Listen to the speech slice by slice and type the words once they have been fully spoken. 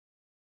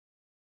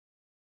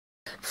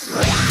Hello,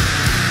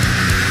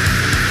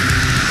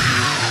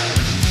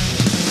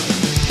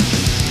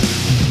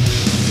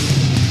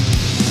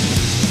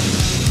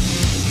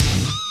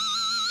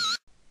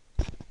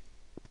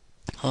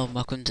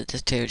 welcome to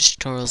Deathtrh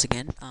tutorials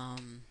again.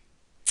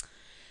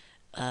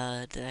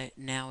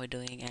 Now we're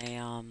doing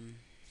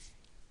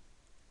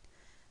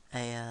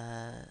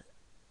a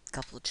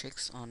couple of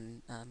tricks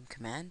on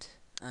command,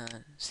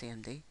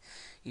 CMD.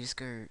 You just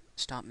go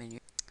start menu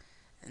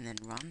and then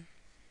run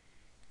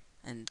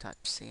and type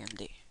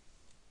CMD.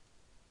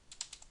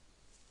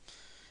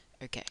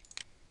 Okay.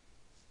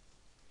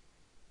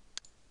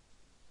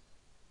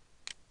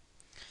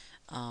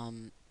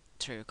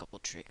 Through a couple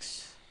of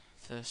tricks.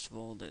 First of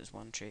all, there's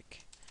one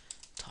trick,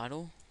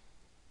 title.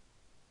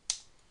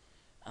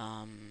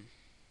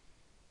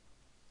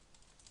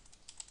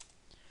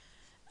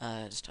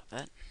 Just type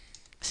that.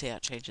 See how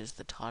it changes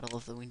the title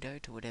of the window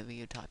to whatever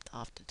you typed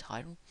after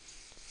title,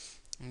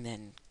 and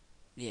then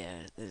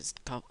yeah, there's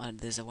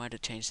a way to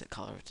change the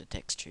color of the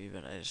text too,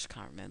 but I just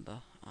can't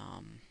remember.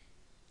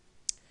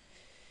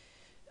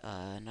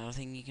 Another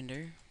thing you can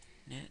do,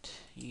 net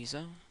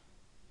user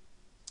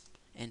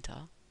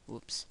enter.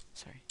 Whoops,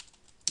 sorry.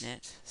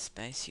 Net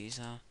space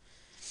user,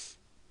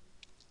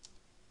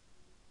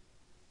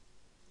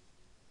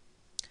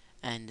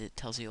 and it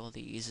tells you all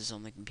the users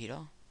on the computer.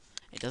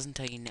 It doesn't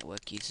tell you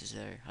network users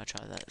though. I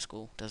tried that at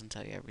school. It doesn't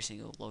tell you every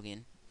single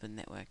login for the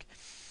network.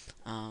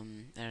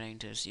 It only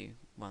tells you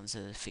ones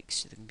that are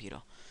fixed to the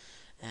computer.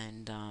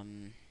 And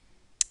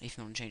if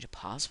you want to change a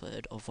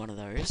password of one of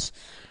those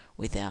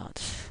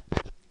without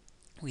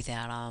you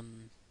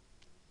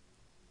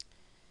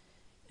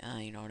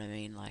know what I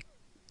mean, like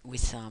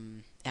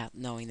out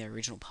knowing the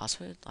original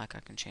password, like I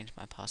can change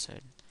my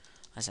password.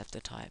 I just have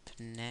to type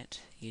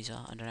net user.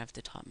 I don't have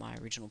to type my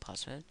original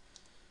password.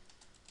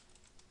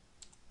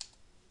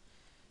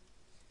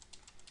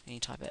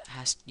 And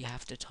you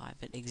have to type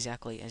it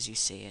exactly as you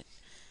see it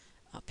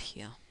up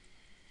here.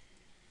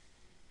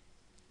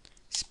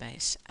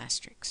 Space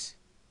asterisk.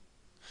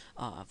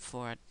 Oh,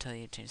 before I tell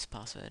you to change the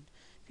password,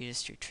 if you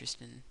just do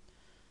Tristan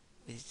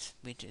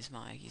which is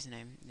my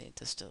username, it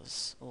just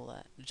does all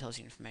that. It tells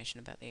you information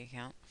about the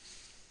account.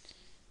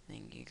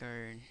 Then you go.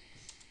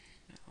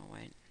 Oh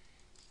wait.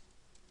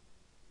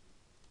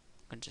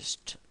 I can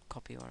just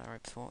copy what I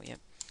wrote before. Yep.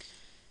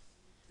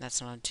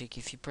 That's another trick.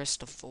 If you press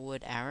the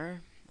forward arrow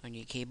on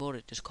your keyboard,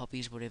 it just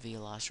copies whatever you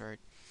last wrote,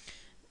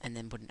 and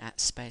then put an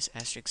space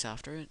asterisk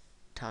after it.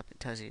 It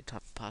tells you to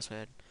type a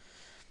password.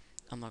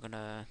 I'm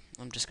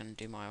just gonna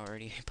do my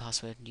already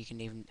password. You can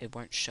even, it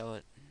won't show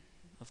it,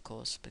 of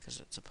course, because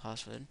it's a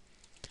password,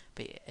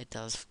 but it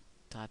does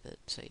type it.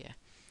 So yeah.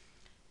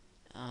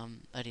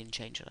 I didn't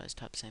change it. I just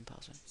typed the same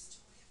password.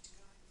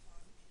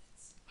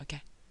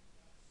 Okay.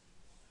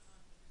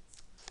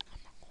 I'm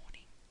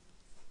recording.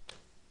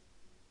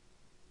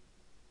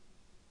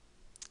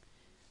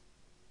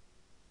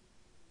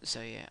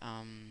 So yeah.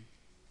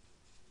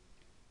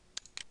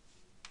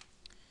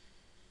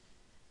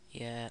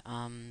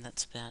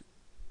 That's about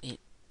it.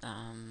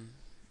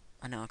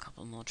 I know a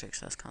couple more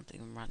tricks, I just can't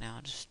think of them right now.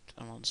 I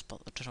don't want to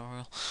spot the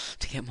tutorial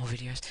to get more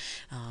videos.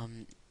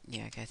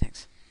 Yeah, okay,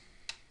 thanks.